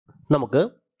നമുക്ക്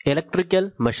ഇലക്ട്രിക്കൽ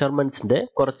മെഷർമെന്റ്സിന്റെ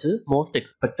കുറച്ച് most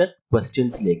expected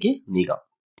ക്വസ്റ്റ്യൻസിലേക്ക് നീങ്ങാം.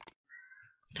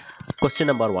 Question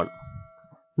number 1.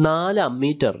 4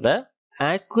 അമ്മീറ്ററിന്റെ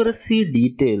ആക്യുറസി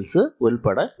ഡീറ്റെയിൽസ്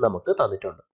ഉൾപ്പെടെ നമുക്ക്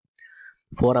തന്നിട്ടുണ്ട്.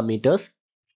 4 ammeters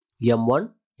M1,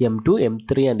 M2,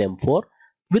 M3 and M4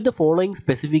 with the following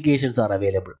specifications are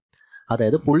available.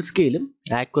 അതായത് ഫുൾ സ്കെയിലും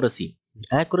ആക്യുറസിയും.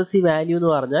 ആക്യുറസി വാല്യൂ എന്ന്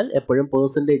പറഞ്ഞാൽ എപ്പോഴും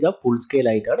പെർസെൻറ്റേജ് ഓഫ് ഫുൾ സ്കെയിൽ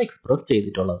ആയിട്ടാണ് എക്സ്പ്രസ്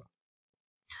ചെയ്തിട്ടുള്ളത്.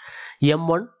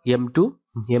 M1, M2,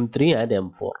 M3 and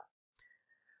M4.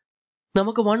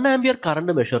 നമുക്ക് 1 ആംപിയർ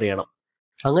കറണ്ട് മെഷർ ചെയ്യണം.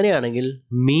 അങ്ങനെയാണെങ്കിൽ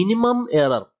മിനിമം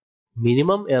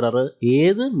എറർ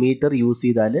ഏത് മീറ്റർ യൂസ്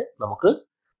ചെയ്താൽ നമുക്ക്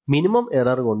മിനിമം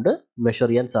എറർ കൊണ്ട് മെഷർ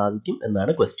ചെയ്യാൻ സാധിക്കും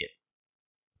എന്നാണ് ക്വസ്റ്റ്യൻ.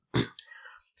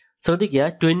 ശ്രദ്ധിക്കുക,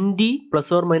 20 ±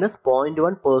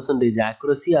 0.1%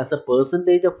 accuracy as A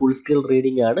percentage of full scale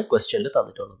reading ആണ് ക്വസ്റ്റ്യനിൽ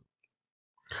തന്നിട്ടുള്ളത്.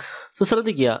 സോ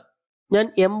ശ്രദ്ധിക്കുക, ഞാൻ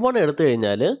M1 എടുത്തു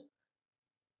കഴിഞ്ഞാൽ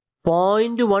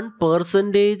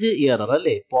 0.1% എറർ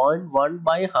അല്ലേ,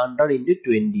 0.1/100 ×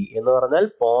 20 എന്ന് പറഞ്ഞാൽ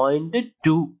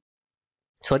 0.02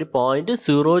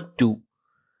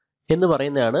 എന്ന്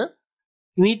പറയുന്നതാണ്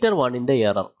മീറ്റർ 1ന്റെ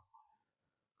എറർ.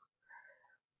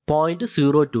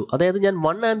 0.02, അതായത് ഞാൻ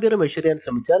 1 ആംപിയർ മെഷർ ചെയ്യാൻ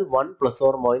ശ്രമിച്ചാൽ 1 ±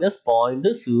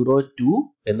 0.02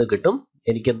 എന്ന് കിട്ടും.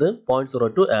 എനിക്കെന്ത്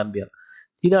 0.02 ആംപിയർ.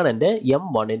 ഇതാണ് എൻ്റെ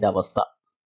M1ന്റെ അവസ്ഥ.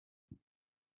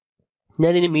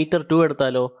 ഞാൻ ഇനി മീറ്റർ 2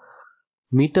 എടുത്താലോ,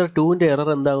 മീറ്റർ 2ന്റെ എറർ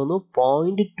എന്താകുന്നു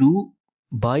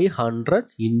 0.2/100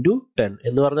 × 10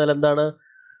 എന്ന് പറഞ്ഞാൽ എന്താണ്,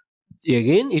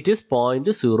 again it is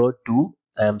 0.02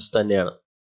 amps തന്നെയാണ്.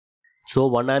 സോ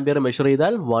 1 ആംപിയർ മെഷർ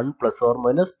ചെയ്താൽ 1 ±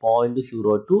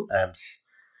 0.02 amps.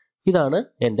 ഇതാണ്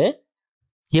എൻ്റെ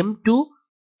M2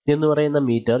 എന്ന് പറയുന്ന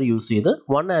മീറ്റർ യൂസ് ചെയ്ത്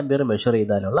 1 ആംപിയർ മെഷർ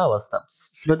ചെയ്താലുള്ള അവസ്ഥ.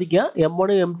 ശ്രദ്ധിക്കുക,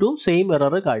 M1 M2 സെയിം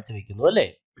എറർ കാഴ്ചവെക്കുന്നു അല്ലേ.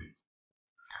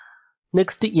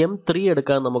 നെക്സ്റ്റ് M3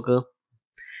 എടുക്കാം നമുക്ക്.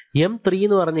 M3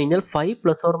 എന്ന് പറഞ്ഞു കഴിഞ്ഞാൽ 5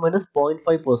 ±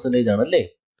 0.5% ആണല്ലേ.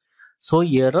 സോ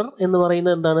എറർ എന്ന്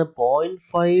പറയുന്നത് എന്താണ്,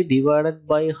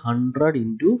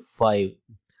 0.5/100 × 5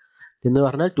 എന്ന്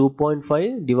പറഞ്ഞാൽ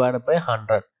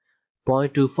 2.5/100,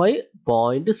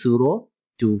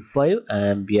 0.25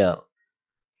 ആംപിയർ.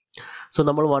 സോ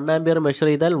നമ്മൾ 1 ആംപിയർ മെഷർ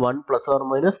ചെയ്താൽ 1 ±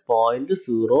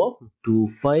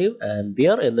 0.025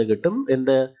 ആംപിയർ എന്ന് കിട്ടും.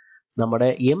 എന്ത്, നമ്മുടെ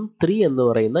M3 എന്ന്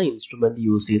പറയുന്ന ഇൻസ്ട്രുമെന്റ്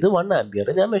യൂസ് ചെയ്ത് 1 ആംപിയർ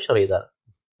ഞാൻ മെഷർ ചെയ്താൽ.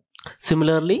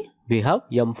 Similarly we have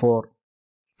M4.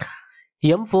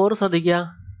 M4 ശ്രദ്ധിക്കുക,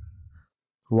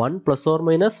 1 ±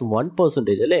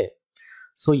 1% അല്ലേ.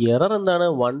 സോ എറർ എന്താണ്,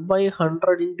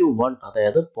 1/100 × 1,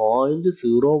 അതായത്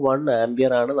 0.01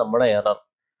 ആംപിയർ ആണ് നമ്മുടെ എറർ.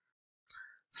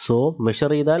 സോ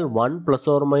മെഷർ ചെയ്താൽ 1 ±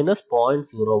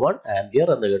 0.01 ആംപിയർ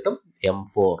എന്ന് കിട്ടും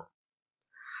M4.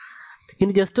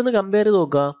 ഇനി ജസ്റ്റ് ഒന്ന് കമ്പയർ ചെയ്ത്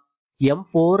നോക്കുക,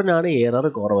 M4നാണ് എറർ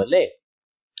കുറവല്ലേ.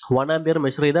 1 ആംപിയർ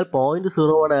മെഷർ ചെയ്താൽ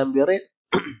 0.01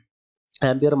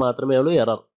 ആംപിയർ മാത്രമേ ഉള്ളൂ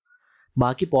എറർ.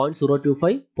 ബാക്കി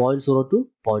 0.025, 0.02,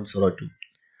 0.02.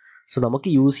 സോ നമുക്ക്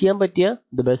യൂസ് ചെയ്യാൻ പറ്റിയ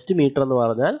ദ ബെസ്റ്റ് മീറ്റർ എന്ന്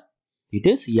പറഞ്ഞാൽ ഇറ്റ്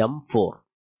ഈസ് M4.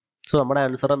 സോ നമ്മുടെ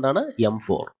ആൻസർ എന്താണ്,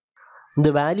 M4. The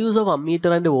values of ammeter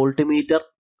and voltmeter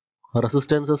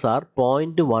resistances R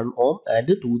 0.1 ohm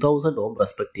and 2000 ohm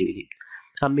respectively.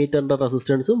 അമ്മീറ്ററിന്റെ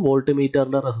റെസിസ്റ്റൻസും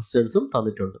വോൾട്ട്മീറ്ററിന്റെ റെസിസ്റ്റൻസും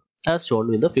തന്നിട്ടുണ്ട് as shown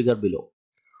in the figure below.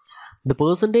 The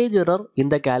percentage error in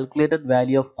the calculated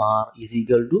value of R is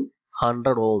equal to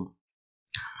 100 ohm.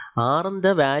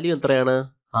 ആറിന്റെ value എത്രയാണ്,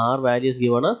 R value is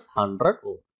given as 100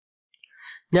 ohm.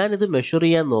 ഞാനിത് measure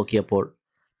ചെയ്യാൻ നോക്കിയപ്പോൾ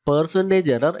percentage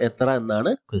error എത്ര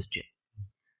എന്നാണ് ക്വസ്റ്റ്യൻ.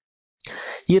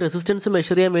 ഈ റെസിസ്റ്റൻസ്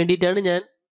മെഷർ ചെയ്യാൻ വേണ്ടിയിട്ടാണ് ഞാൻ,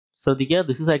 ശ്രദ്ധിക്കുക,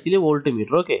 this is actually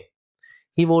voltmeter. Okay,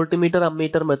 ഈ വോൾട്ട്മീറ്റർ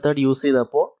അമ്മീറ്റർ മെത്തേഡ് യൂസ്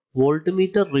ചെയ്തപ്പോൾ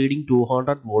വോൾട്ട്മീറ്റർ റീഡിംഗ്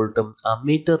 200 വോൾട്ടും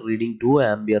അമ്മീറ്റർ റീഡിംഗ് 2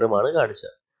 ആംപിയറുമാണ്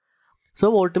കാണിച്ചത്. So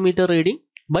voltmeter reading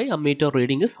by ammeter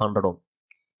reading is 100 ohm.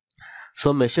 So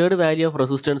measured value of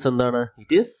resistance എന്താണ്,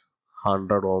 ഇറ്റ് ഈസ്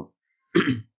 100 ohm.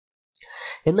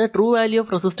 എന്നാൽ ട്രൂ വാല്യൂ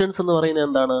ഓഫ് റെസിസ്റ്റൻസ് എന്ന് പറയുന്നത്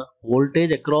എന്താണ്,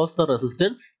 voltage across the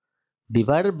resistance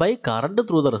divided by current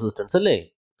through the resistance അല്ലേ.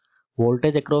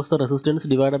 Voltage across the resistance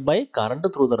divided by current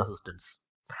through the resistance.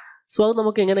 So അത്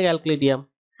നമുക്ക് എങ്ങനെ calculate ചെയ്യാം.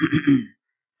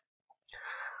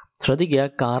 ശ്രദ്ധിക്കുക,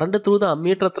 കറണ്ട് ത്രൂ ദ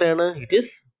അമ്മീറ്റർ എത്രയാണ്, ഇറ്റ്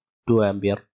ഈസ് 2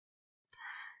 ആംപിയർ.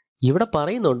 ഇവിടെ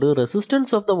പറയുന്നുണ്ട്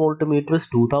resistance of the voltmeter is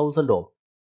 2000 ohm.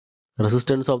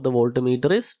 Resistance of the voltmeter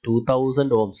is 2000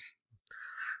 ohms.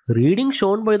 Reading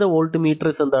shown by the voltmeter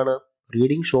is എന്താണ്,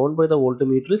 reading shown by the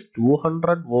voltmeter is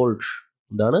 200 volts.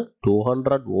 എന്താണ്,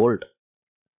 200 volt.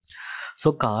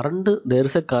 So current, there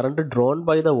is a current drawn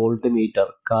by the voltmeter.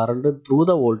 Current through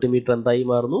the voltmeter എന്തായി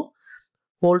മാറുന്നു,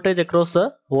 voltage across the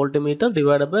voltmeter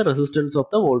divided by resistance of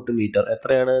the voltmeter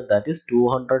എത്രയാണ്, that is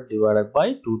 200 divided by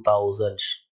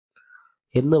 2000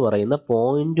 എന്ന് പറയുന്ന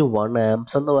 0.1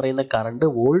 amps എന്ന് പറയുന്ന current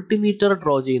voltmeter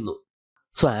draw ചെയ്യുന്നു.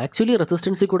 So actually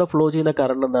resistance കൂടെ flow ചെയ്യുന്ന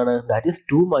കറണ്ട് എന്താണ്? That is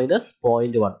 2 minus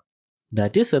 0.1.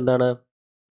 That is എന്താണ്?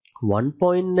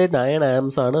 1.9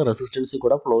 amps ആണ് റെസിസ്റ്റൻസിൽ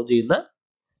കൂടെ ഫ്ലോ ചെയ്യുന്ന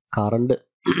കറണ്ട്.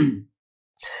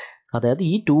 അതായത്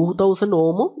ഈ 2000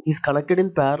 ഓമും is connected in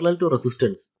parallel to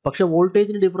resistance. പക്ഷെ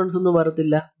വോൾട്ടേജിന് ഡിഫറൻസ് ഒന്നും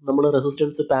വരത്തില്ല, നമ്മൾ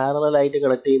റെസിസ്റ്റൻസ് പാരലൽ ആയിട്ട്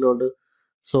കണക്ട് ചെയ്യുന്നതുകൊണ്ട്.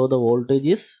 So the voltage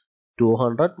is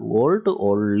 200 volt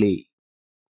only.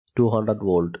 200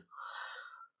 volt.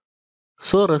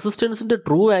 So റെസിസ്റ്റൻസിന്റെ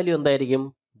ട്രൂ വാല്യൂ എന്തായിരിക്കും?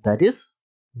 That is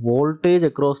voltage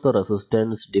across the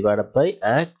resistance divided by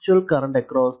actual current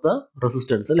across the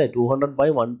resistance അല്ലേ? 200 by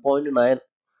 1.9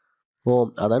 ഓം.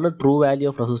 അതാണ് true value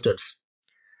of resistance.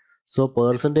 So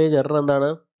percentage error എന്താണ്?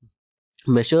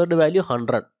 Measured value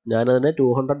 100, ഞാനതിനെ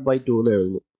 200 by 2 എന്ന്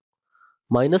എഴുതുന്നു,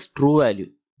 minus true value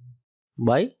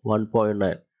by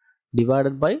 1.9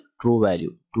 divided by true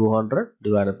value 200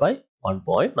 divided by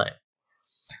 1.9.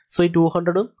 So ഈ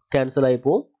 200 cancel ആയി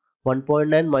പോവും.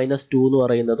 1.9 minus 2 എന്ന്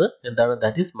പറയുന്നത് എന്താണ്?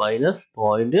 That is minus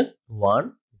 0.1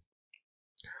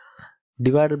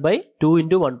 divided by 2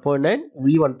 into 1.9.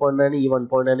 ഈ 1.9 ഈ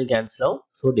 1.9 ക്യാൻസൽ ആവും.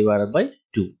 സോ ഡിവൈഡഡ് ബൈ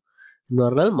 2 എന്ന്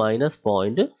പറഞ്ഞാൽ minus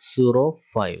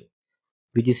 0.05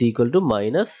 which is equal to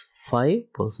minus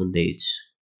 5%.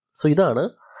 So ഇതാണ്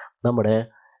നമ്മുടെ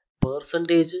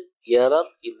percentage error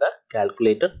in the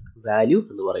calculated value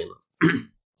എന്ന് പറയുന്നത്.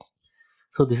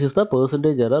 So this is the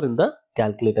percentage error in the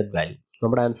calculated value.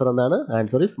 നമ്മുടെ ആൻസർ എന്താണ്?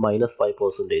 Answer is minus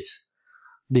 5%.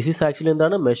 This is actually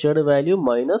എന്താണ്? Measured value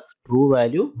minus true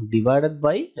value divided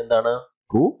by എന്താണ്?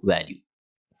 True value.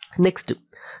 Next,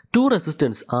 two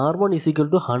resistance R1 is equal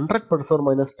to 100 plus or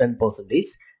minus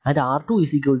 10% and R2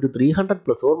 is equal to 300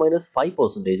 plus or minus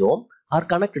 5% ohm are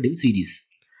connected in series.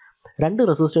 രണ്ട്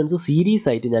resistance series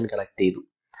ആയിട്ട് ഞാൻ connect ചെയ്തു.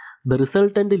 The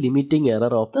resultant limiting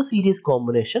error of the series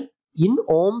combination in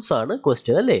ohms ആണ്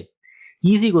question അല്ലേ?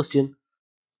 Easy question.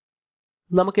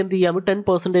 നമുക്ക് എന്ത് ചെയ്യാം?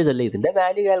 10% അല്ലേ, ഇതിന്റെ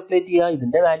വാല്യൂ കാൽക്കുലേറ്റ് ചെയ്യുക,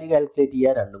 ഇതിന്റെ വാല്യൂ കാൽക്കുലേറ്റ്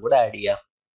ചെയ്യുക, രണ്ടും കൂടെ ആഡ് ചെയ്യുക.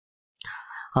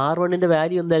 R1ന്റെ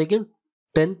വാല്യൂ എന്തായിരിക്കും?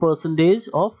 10%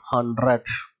 of 100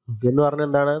 എന്ന് പറഞ്ഞാൽ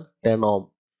എന്താണ്? 10 ohm.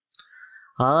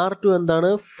 R2 എന്താണ്?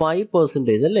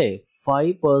 5% അല്ലേ?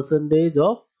 5%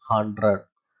 of 100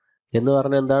 എന്ന്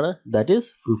പറഞ്ഞാൽ എന്താണ്? That is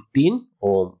 15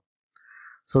 ohm.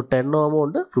 So 10 ohm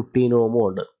ഉണ്ട്, 15 ohm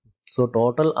ഉണ്ട്. സോ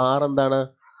ടോട്ടൽ R എന്താണ്?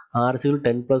 R is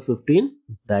 10 plus 15,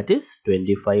 that is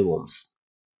 25 ohms.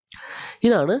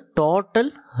 ഇതാണ് ടോട്ടൽ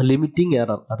ലിമിറ്റിംഗ്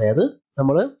എറർ. അതായത്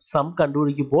നമ്മൾ സം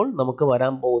കണ്ടുപിടിക്കുമ്പോൾ നമുക്ക്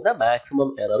വരാൻ പോകുന്ന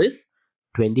maximum error is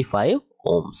 25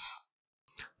 ohms.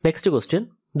 Next question.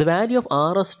 The value of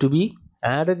RS to be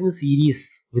added in series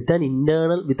with an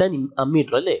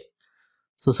ammeter അല്ലേ?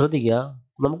 So ശ്രദ്ധിക്കുക,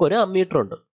 നമുക്കൊരു അമ്മീറ്റർ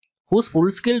ഉണ്ട് whose full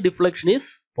scale deflection is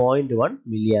 0.1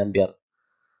 milliampere.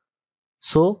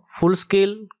 So full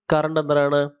scale current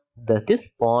എന്താണ്? That is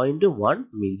 0.1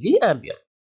 milliampere.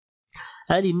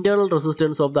 And internal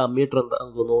resistance of the ammeter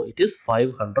എന്താകുന്നു? It is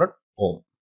 500 ohm.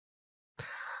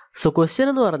 So question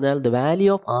എന്ന് പറഞ്ഞാൽ the value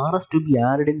of R S to B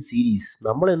added in series.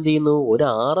 നമ്മൾ എന്ത് ചെയ്യുന്നു? ഒരു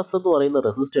R S എന്ന് പറയുന്ന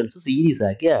റെസിസ്റ്റൻസ് സീരീസ്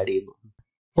ആക്കി ആഡ് ചെയ്യുന്നു.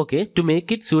 Okay, to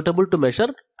make it suitable to measure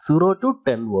 0 to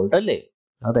 10 volt അല്ലേ?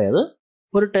 അതായത്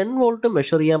ഒരു 10 വോൾട്ട്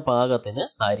മെഷർ ചെയ്യാൻ പാകത്തിന്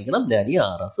ആയിരിക്കണം ഞാൻ ഈ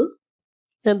ആർ എസ്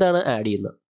എന്താണ് ആഡ്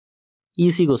ചെയ്യുന്നത്.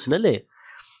 ഈസി ക്വസ്റ്റ്യൻ അല്ലേ?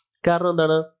 കാരണം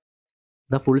എന്താണ്?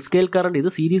 ദ ഫുൾ സ്കെയിൽ കറണ്ട്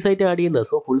ഇത് സീരീസ് ആയിട്ട് ആഡ് ചെയ്യുന്നത്.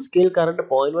 So full scale current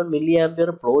 0.1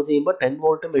 milliampere flow ചെയ്യുമ്പോൾ 10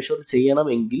 വോൾട്ട് മെഷർ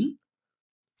ചെയ്യണമെങ്കിൽ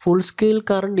full scale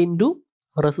current into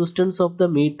resistance of the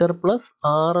metre plus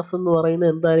R S എന്ന് പറയുന്നത്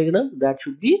എന്തായിരിക്കണം? That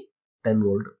should be 10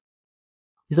 volt.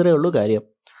 ഇത്രയേ ഉള്ളൂ കാര്യം.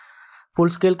 ഫുൾ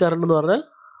സ്കെയിൽ കറണ്ട് എന്ന് പറഞ്ഞാൽ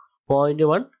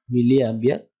 0.1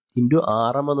 milliampere ഇൻറ്റു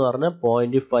ആർ എം എന്ന് പറഞ്ഞാൽ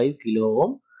 0.5 kilo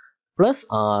ohm plus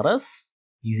R S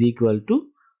is equal to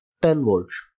 10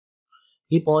 volt.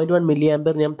 ഈ 0.1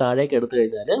 milliampere ഞാൻ താഴേക്ക് എടുത്തു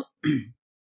കഴിഞ്ഞാൽ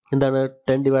എന്താണ്?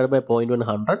 10 ഡിവൈഡ് ബൈ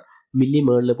 0.1 100 മില്ലി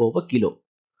മേളിൽ പോകുമ്പോൾ kilo.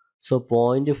 So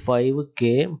 0.5 k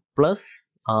plus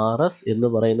R S എന്ന്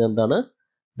പറയുന്നത് എന്താണ്?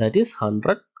 That is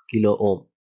 100 kilo ohm.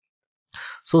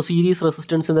 So series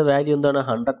റെസിസ്റ്റൻസിന്റെ വാല്യൂ എന്താണ്?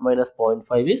 100 minus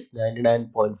 0.5 is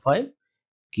 99.5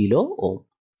 kilo ohm.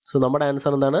 So നമ്മുടെ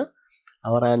ആൻസർ എന്താണ്?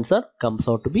 അവർ answer comes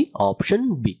out to B option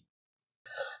B.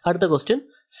 അടുത്ത question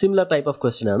similar type of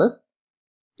question ആണ്.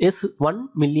 Is 1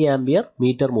 milliampere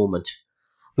metre movement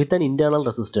with an internal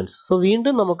resistance. So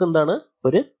വീണ്ടും നമുക്ക് എന്താണ്?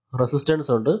 ഒരു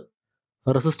റെസിസ്റ്റൻസ് ഉണ്ട്.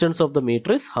 Resistance of the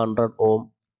metre is 100 ohm.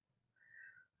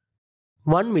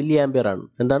 1 milliampere ആണ്.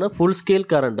 എന്താണ്? Full scale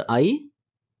current I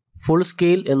full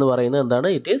scale എന്ന് പറയുന്നത് എന്താണ്?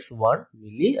 It is 1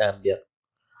 milliampere.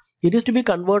 It is to be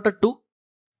converted to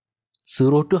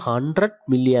 0 to 100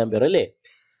 milliampere അല്ലേ?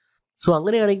 സോ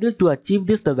അങ്ങനെയാണെങ്കിൽ to achieve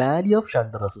this the value of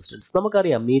shunt resistance.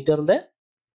 നമുക്കറിയാം മീറ്ററിന്റെ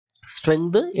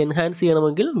strength enhance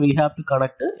ചെയ്യണമെങ്കിൽ we have to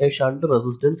connect A shunt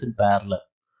resistance in parallel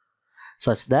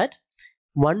such that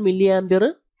 1 milliampere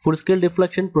full scale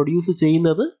deflection produce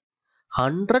ചെയ്യുന്നത്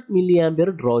 100 milli ampere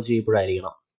draw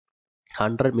ചെയ്യുമ്പോഴായിരിക്കണം.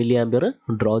 100 milli ampere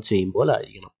draw ചെയ്യുമ്പോൾ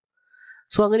ആയിരിക്കണം.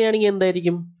 So അങ്ങനെയാണെങ്കിൽ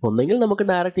എന്തായിരിക്കും? ഒന്നെങ്കിൽ നമുക്ക്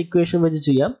direct equation വെച്ച്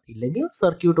ചെയ്യാം, ഇല്ലെങ്കിൽ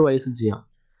സർക്യൂട്ട് വൈസും ചെയ്യാം.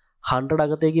 100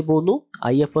 അകത്തേക്ക് പോകുന്നു,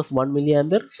 IFS 1 milli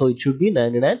ampere, so it should be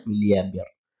 99 milli ampere.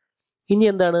 ഇനി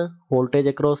എന്താണ്? Voltage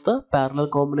across the parallel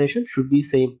combination should be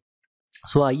same.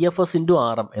 So IFS into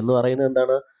RM എന്ന് പറയുന്നത്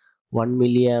എന്താണ്? 1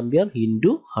 milli ampere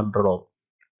into 100 Om.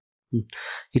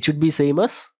 It should be same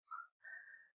as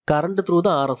current through the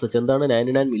RSH. എന്താണ്?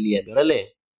 99 milli ampere അല്ലേ?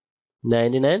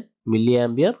 99 milli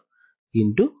ampere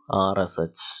into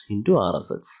RSH into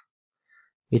RSH,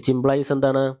 which implies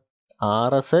എന്താണ്?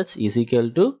 RSH is equal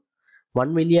to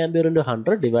 1 milli ampere into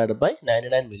 100 divide by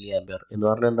 99 milli ampere എന്ന്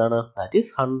പറഞ്ഞാൽ എന്താണ്? That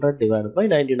is 100 divide by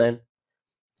 99.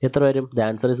 എത്ര വരും? The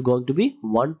answer is going to B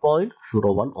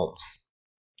 1.01 ohms.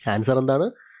 Answer എന്താണ്?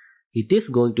 It is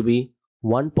going to B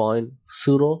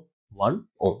 1.01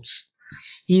 ohms.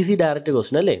 Easy direct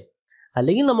question അല്ലേ?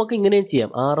 അല്ലെങ്കിൽ നമുക്ക് ഇങ്ങനെയും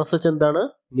ചെയ്യാം. RSH എന്താണ്?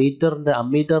 മീറ്ററിന്റെ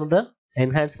അമ്മീറ്ററിന്റെ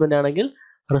എൻഹാൻസ്മെന്റ് ആണെങ്കിൽ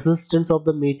resistance of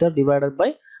the metre divided by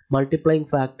multiplying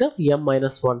factor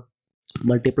M-1.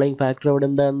 Multiplying factor ഇവിടെ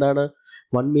എന്താണ്?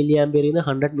 1 മില്ലി ആംപിയറിൽ നിന്ന്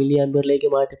 100 milli ആംപിയറിലേക്ക്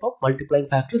മാറ്റിയപ്പോൾ multiplying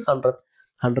factor is 100.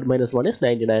 100 minus 1 is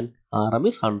 99. RM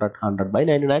is 100. 100 by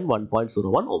 99,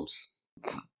 1.01 ohms.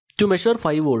 To measure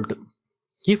 5 volt,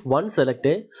 if one select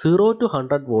a 0 to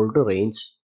 100 volt range,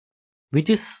 which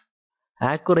is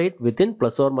accurate within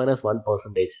plus or minus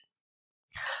 1%.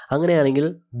 അങ്ങനെയാണെങ്കിൽ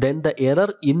then the error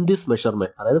in this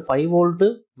measurement, അതായത് 5 volt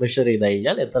measure ചെയ്ത്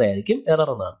കഴിഞ്ഞാൽ എത്രയായിരിക്കും error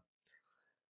എന്നാണ്.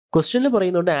 ക്വസ്റ്റ്യനിൽ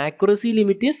പറയുന്നുണ്ട് accuracy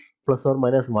limit is plus or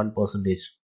minus 1%.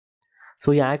 So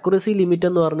ഈ accuracy limit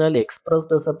എന്ന് പറഞ്ഞാൽ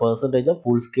expressed as A percentage of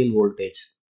full scale voltage.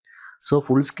 So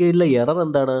full സ്കെയിലിലെ error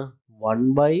എന്താണ്?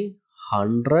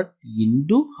 1/100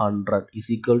 into 100 is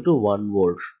equal to 1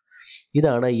 volt.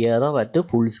 ഇതാണ് എറർ അറ്റ്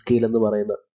ഫുൾ സ്കെയിൽ എന്ന്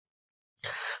പറയുന്നത്.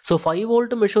 സോ 5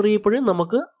 വോൾട്ട് മെഷർ ചെയ്യുമ്പോഴും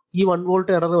നമുക്ക് ഈ 1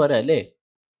 വോൾട്ട് എറർ വരാം അല്ലേ?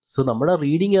 സോ നമ്മുടെ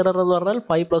റീഡിംഗ് എറർ എന്ന് പറഞ്ഞാൽ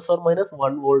 5 പ്ലസ് ഓർ മൈനസ്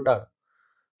 1 വോൾട്ട് ആണ്.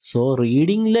 സോ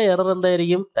റീഡിംഗിലെ എറർ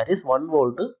എന്തായിരിക്കും? ദാറ്റ് ഈസ് 1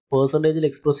 വോൾട്ട് പെർസെൻറ്റേജിൽ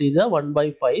എക്സ്പ്രസ് ചെയ്താൽ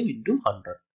 1/5 into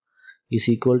 100 is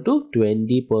equal to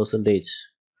 20%.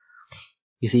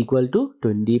 is equal to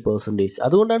 20%.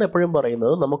 അതുകൊണ്ടാണ് എപ്പോഴും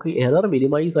പറയുന്നത് നമുക്ക് എറർ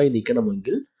മിനിമൈസ് ആയി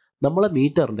നിൽക്കണമെങ്കിൽ നമ്മുടെ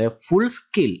മീറ്ററിന്റെ ഫുൾ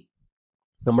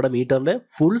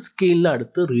സ്കെയിലിന്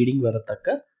അടുത്ത് റീഡിംഗ് വരത്തക്ക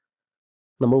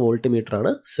നമ്മൾ വോൾട്ട് മീറ്റർ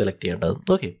ആണ് സെലക്ട് ചെയ്യേണ്ടത്.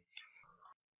 ഓക്കെ,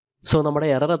 സോ നമ്മുടെ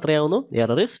error എത്രയാവുന്നു?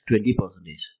 Error is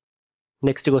 20%.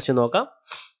 Next question നോക്കാം.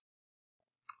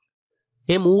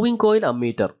 A moving coil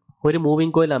ammeter. ഒരു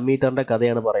മൂവിംഗ് കോയിൽ അമ്മീറ്ററിന്റെ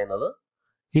കഥയാണ് പറയുന്നത്.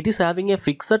 It is having A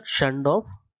fixed shunt of,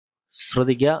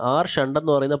 ശ്രദ്ധിക്കുക, ആർ ഷണ്ട്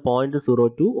എന്ന് പറയുന്ന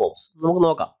 0.02 ohms. നമുക്ക്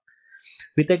നോക്കാം.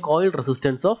 With a coil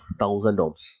resistance of 1000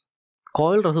 ohms.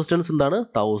 Coil resistance എന്താണ്?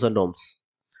 1000 ohms.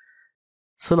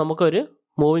 സോ നമുക്കൊരു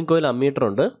മൂവിംഗ് കോയിൽ അമ്മീറ്റർ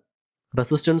ഉണ്ട്.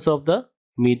 Resistance of the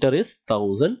metre is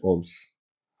 1000 ohms.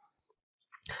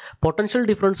 Potential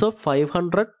difference of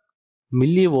 500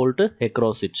 milli volt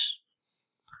across it.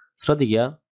 ശ്രദ്ധിക്കുക,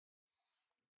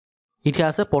 it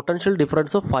has a potential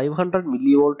difference of 500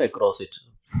 millivolt across it.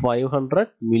 500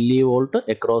 millivolt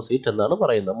across it എന്നാണ്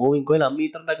പറയുന്നത്. Moving coil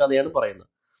അമ്മീറ്ററിന്റെ കഥയാണ് പറയുന്നത്.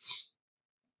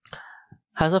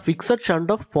 has a fixed shunt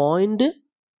of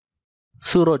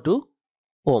 0.02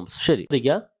 ohms. ശരി,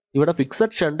 ഇവിടെ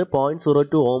fixed shunt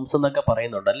 0.02 ohms എന്നൊക്കെ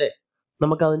പറയുന്നുണ്ടല്ലേ.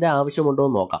 നമുക്ക് അതിന്റെ ആവശ്യമുണ്ടോ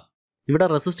എന്ന് നോക്കാം. ഇവിടെ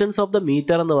റെസിസ്റ്റൻസ് ഓഫ് ദ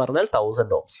മീറ്റർ എന്ന് പറഞ്ഞാൽ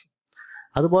 1000 ohms.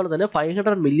 അതുപോലെ തന്നെ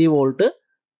 500 മില്ലി വോൾട്ട്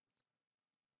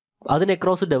അതിന്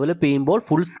അക്രോസ് ഡെവലപ്പ് ചെയ്യുമ്പോൾ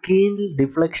full scale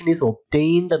deflection is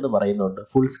obtained എന്ന് പറയുന്നുണ്ട്.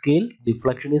 Full scale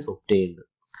deflection is obtained.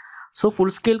 So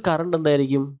full scale current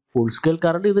എന്തായിരിക്കും? ഫുൾ സ്കെയിൽ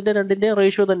കറണ്ട് ഇതിന്റെ രണ്ടിന്റെ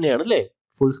റേഷ്യോ തന്നെയാണ് അല്ലേ?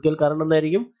 ഫുൾ സ്കെയിൽ കറണ്ട്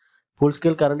എന്തായിരിക്കും? Full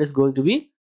scale current is going to B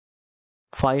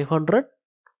 500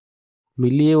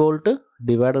 milli volt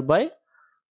divided by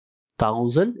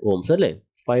 1000 ohms അല്ലേ?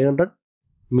 500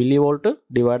 milli volt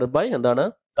divided by എന്താണ്?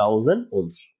 1000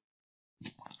 ohms.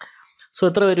 So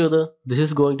എത്ര വരും ഇത്? This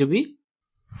is going to B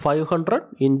 500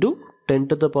 into 10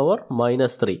 to the power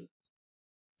minus 3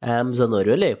 amps എന്ന്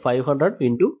വരും അല്ലേ? 500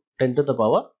 into 10 to the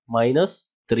power minus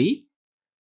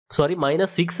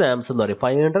 6 amps എന്ന് പറയും.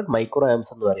 500 മൈക്രോ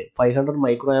ആംസ് എന്ന് പറയും. 500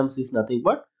 micro arms is nothing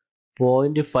but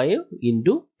 0.5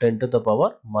 into 10 to the power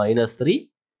minus 3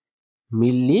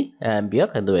 milli ampere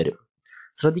എന്ന് വരും.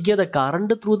 ശ്രദ്ധിക്കുക,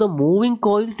 current through the moving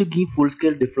coil to give full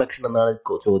scale deflection എന്നാണ്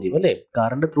ചോദ്യം അല്ലേ?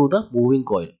 Current through the moving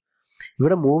coil.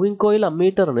 ഇവിടെ മൂവിംഗ് കോയിൽ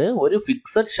അമ്മീറ്ററിന് ഒരു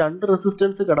ഫിക്സഡ് ഷണ്ട്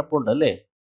റെസിസ്റ്റൻസ് കിടപ്പുണ്ട് അല്ലേ?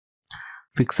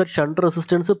 ഫിക്സഡ് ഷണ്ട്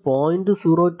റെസിസ്റ്റൻസ്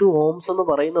 0.02 ohms എന്ന്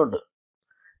പറയുന്നുണ്ട്.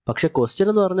 പക്ഷെ ക്വസ്റ്റ്യൻ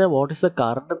എന്ന് പറഞ്ഞാൽ what is the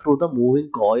current through the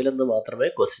moving coil എന്ന് മാത്രമേ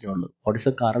ക്വസ്റ്റ്യൻ ഉള്ളൂ. What is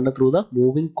the current through the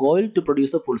moving coil to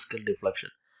produce A full scale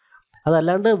deflection.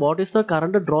 അതല്ലാണ്ട് what is the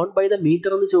current drawn by the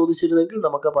metre എന്ന് ചോദിച്ചിരുന്നെങ്കിൽ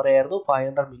നമുക്ക് പറയായിരുന്നു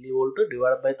 500 milli volt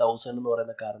divide by 1000 എന്ന്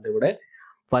പറയുന്ന current ഇവിടെ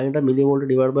 500 മില്ലി വോൾട്ട്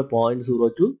ഡിവൈഡ് ബൈ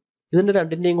 0.02 ഇതിൻ്റെ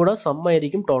രണ്ടിൻ്റെയും കൂടെ സം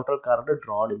ആയിരിക്കും total current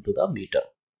drone in to the metre.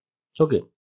 Okay,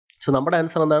 so നമ്മുടെ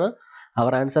ആൻസർ എന്താണ്?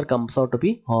 അവർ answer comes out to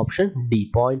B option D,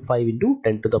 0.5 into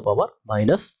 10 to the power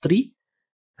minus 3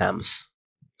 arms.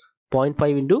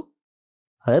 0.5 into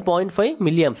അതായത് 0.5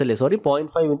 മില്ലി ആംസ് അല്ലേ, sorry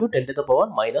 0.5 into 10 to the power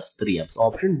minus 3 arms.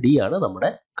 Option D ആണ് നമ്മുടെ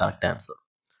correct answer.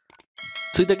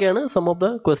 So ഇതൊക്കെയാണ് some of the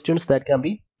questions that can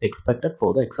be expected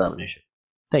for the examination.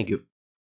 Thank you.